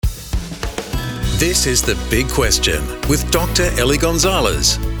This is The Big Question with Dr. Ellie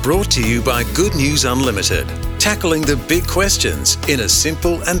Gonzalez, brought to you by Good News Unlimited, tackling the big questions in a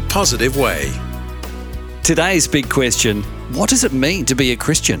simple and positive way. Today's big question: what does it mean to be a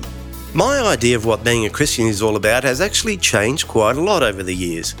Christian? My idea of what being a Christian is all about has actually changed quite a lot over the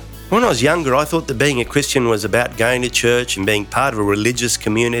years. When I was younger, I thought that being a Christian was about going to church and being part of a religious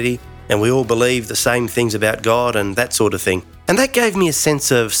community, and we all believed the same things about God and that sort of thing. And that gave me a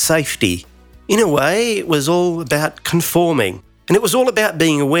sense of safety. In a way, it was all about conforming, and it was all about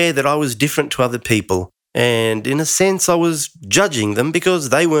being aware that I was different to other people. And in a sense, I was judging them because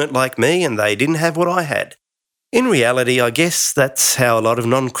they weren't like me and they didn't have what I had. In reality, I guess that's how a lot of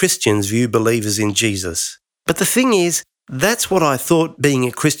non-Christians view believers in Jesus. But the thing is, that's what I thought being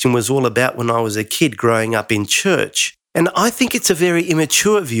a Christian was all about when I was a kid growing up in church. And I think it's a very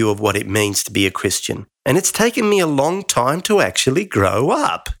immature view of what it means to be a Christian. And it's taken me a long time to actually grow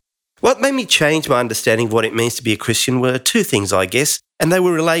up. What made me change my understanding of what it means to be a Christian were two things, I guess, and they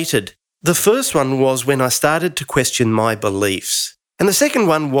were related. The first one was when I started to question my beliefs. And the second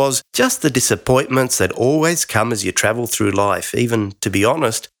one was just the disappointments that always come as you travel through life, even, to be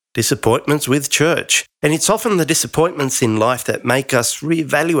honest, disappointments with church. And it's often the disappointments in life that make us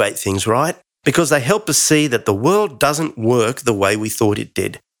reevaluate things, right? Because they help us see that the world doesn't work the way we thought it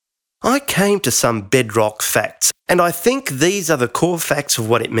did. I came to some bedrock facts, and I think these are the core facts of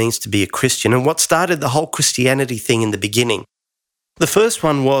what it means to be a Christian and what started the whole Christianity thing in the beginning. The first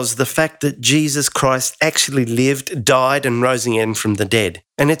one was the fact that Jesus Christ actually lived, died, and rose again from the dead.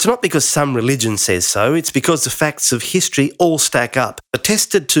 And it's not because some religion says so, it's because the facts of history all stack up,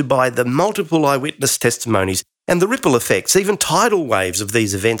 attested to by the multiple eyewitness testimonies and the ripple effects, even tidal waves of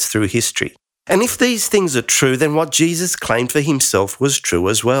these events through history. And if these things are true, then what Jesus claimed for himself was true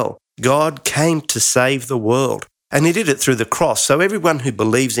as well. God came to save the world, and he did it through the cross, so everyone who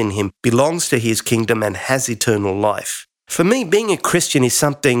believes in him belongs to his kingdom and has eternal life. For me, being a Christian is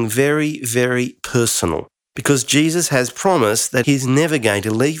something very, very personal, because Jesus has promised that he's never going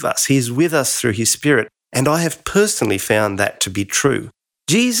to leave us. He's with us through his Spirit, and I have personally found that to be true.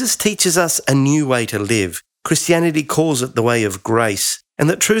 Jesus teaches us a new way to live. Christianity calls it the way of grace. And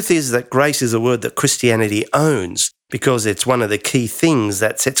the truth is that grace is a word that Christianity owns because it's one of the key things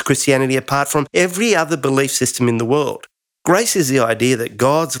that sets Christianity apart from every other belief system in the world. Grace is the idea that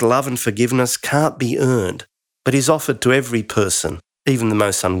God's love and forgiveness can't be earned, but is offered to every person, even the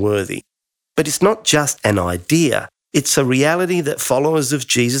most unworthy. But it's not just an idea. It's a reality that followers of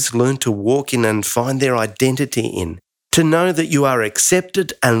Jesus learn to walk in and find their identity in, to know that you are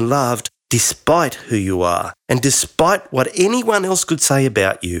accepted and loved despite who you are, and despite what anyone else could say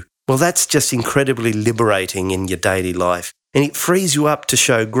about you. Well, that's just incredibly liberating in your daily life, and it frees you up to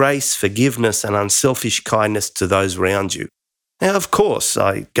show grace, forgiveness, and unselfish kindness to those around you. Now, of course,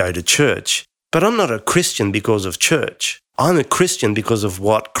 I go to church, but I'm not a Christian because of church. I'm a Christian because of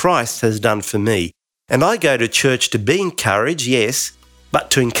what Christ has done for me. And I go to church to be encouraged, yes,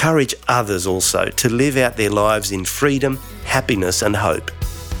 but to encourage others also, to live out their lives in freedom, happiness, and hope.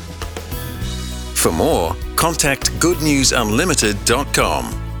 For more, contact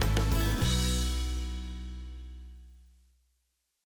goodnewsunlimited.com.